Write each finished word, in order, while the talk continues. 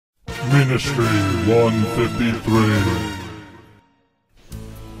Ministry 153.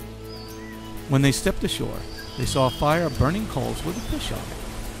 When they stepped ashore, they saw a fire of burning coals with a fish on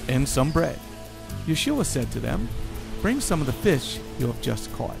it, and some bread. Yeshua said to them, "Bring some of the fish you have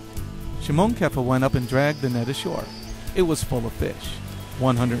just caught." Shimon Kepha went up and dragged the net ashore. It was full of fish,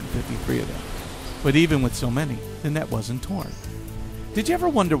 153 of them. But even with so many, the net wasn't torn. Did you ever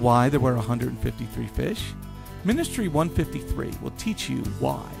wonder why there were 153 fish? Ministry 153 will teach you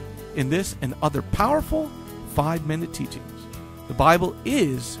why in this and other powerful 5-minute teachings. The Bible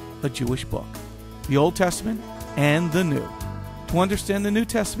is a Jewish book, the Old Testament and the New. To understand the New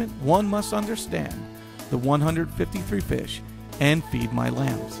Testament, one must understand the 153 fish and feed my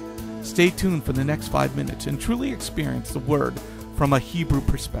lambs. Stay tuned for the next 5 minutes and truly experience the Word from a Hebrew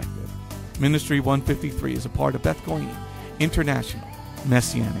perspective. Ministry 153 is a part of Beth Goyim International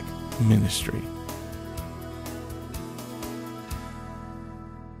Messianic Ministry.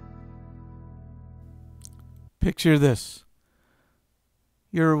 Picture this.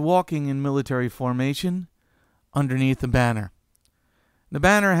 You're walking in military formation underneath a banner. The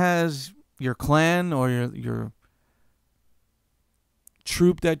banner has your clan or your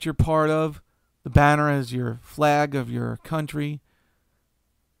troop that you're part of. The banner has your flag of your country.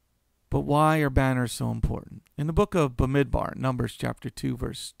 But why are banners so important? In the book of Bamidbar, Numbers chapter 2,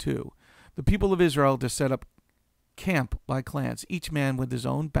 verse 2, the people of Israel to set up camp by clans, each man with his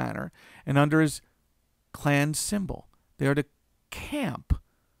own banner and under his clan symbol. They are to camp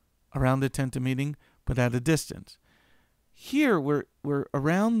around the tent of meeting, but at a distance. Here we're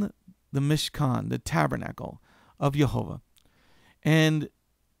around the Mishkan, the tabernacle of Jehovah, and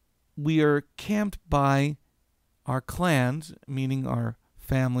we are camped by our clans, meaning our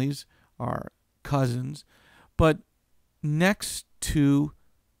families, our cousins, but next to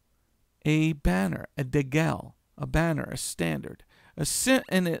a banner, a degel, a banner, a standard,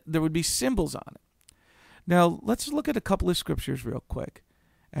 and there would be symbols on it. Now let's look at a couple of scriptures real quick.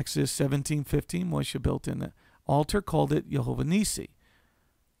 Exodus 17:15, Moshe built an altar, called it Adonai Nissi.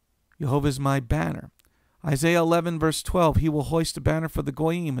 Jehovah is my banner. Isaiah 11, verse 12, he will hoist a banner for the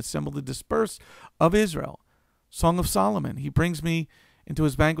Goyim, assemble the dispersed of Israel. Song of Solomon, he brings me into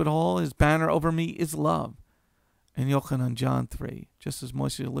his banquet hall, his banner over me is love. And Yochanan, John 3, just as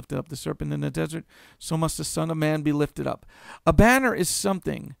Moshe lifted up the serpent in the desert, so must the Son of Man be lifted up. A banner is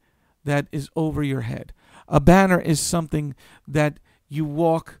something that is over your head. A banner is something that you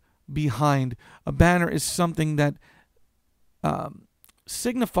walk behind. A banner is something that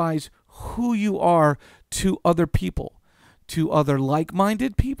signifies who you are to other people, to other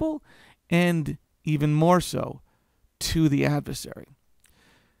like-minded people, and even more so to the adversary.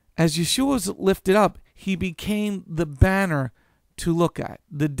 As Yeshua was lifted up, he became the banner to look at,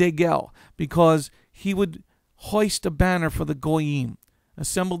 the degel, because he would hoist a banner for the Goyim,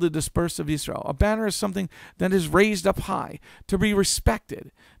 assemble the dispersed of Israel. A banner is something that is raised up high, to be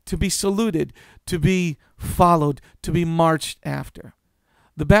respected, to be saluted, to be followed, to be marched after.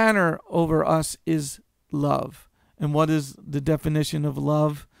 The banner over us is love. And what is the definition of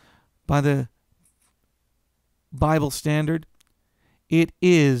love by the Bible standard? It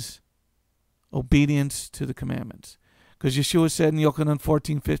is obedience to the commandments. Because Yeshua said in Yochanan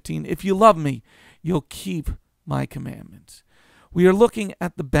 14:15, if you love me, you'll keep my commandments. We are looking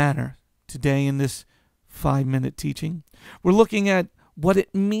at the banner today in this 5-minute teaching. We're looking at what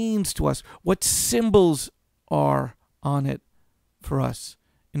it means to us, what symbols are on it for us.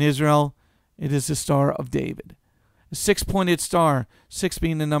 In Israel, it is the Star of David, a 6-pointed star, 6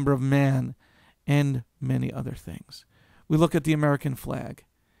 being the number of man, and many other things. We look at the American flag.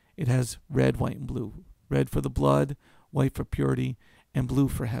 It has red, white, and blue. Red for the blood, white for purity, and blue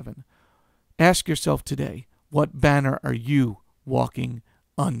for heaven. Ask yourself today, what banner are you walking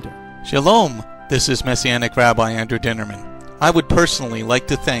under? Shalom, this is Messianic Rabbi Andrew Dinnerman. I would personally like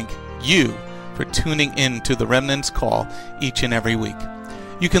to thank you for tuning in to the Remnant's Call each and every week.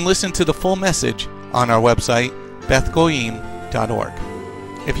 You can listen to the full message on our website, bethgoyim.org.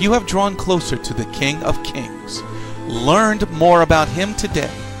 If you have drawn closer to the King of Kings, learned more about him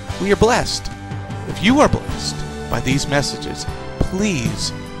today, we are blessed. If you are blessed by these messages,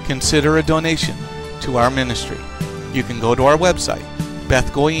 please consider a donation to our ministry. You can go to our website,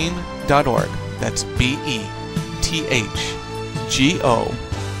 bethgoyim.org. That's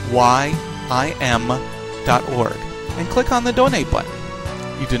BETHGOYIM.org. And click on the donate button.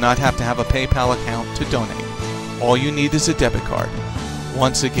 You do not have to have a PayPal account to donate. All you need is a debit card.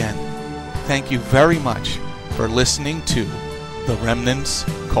 Once again, thank you very much for listening to The Remnant's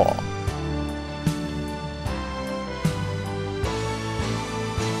Call.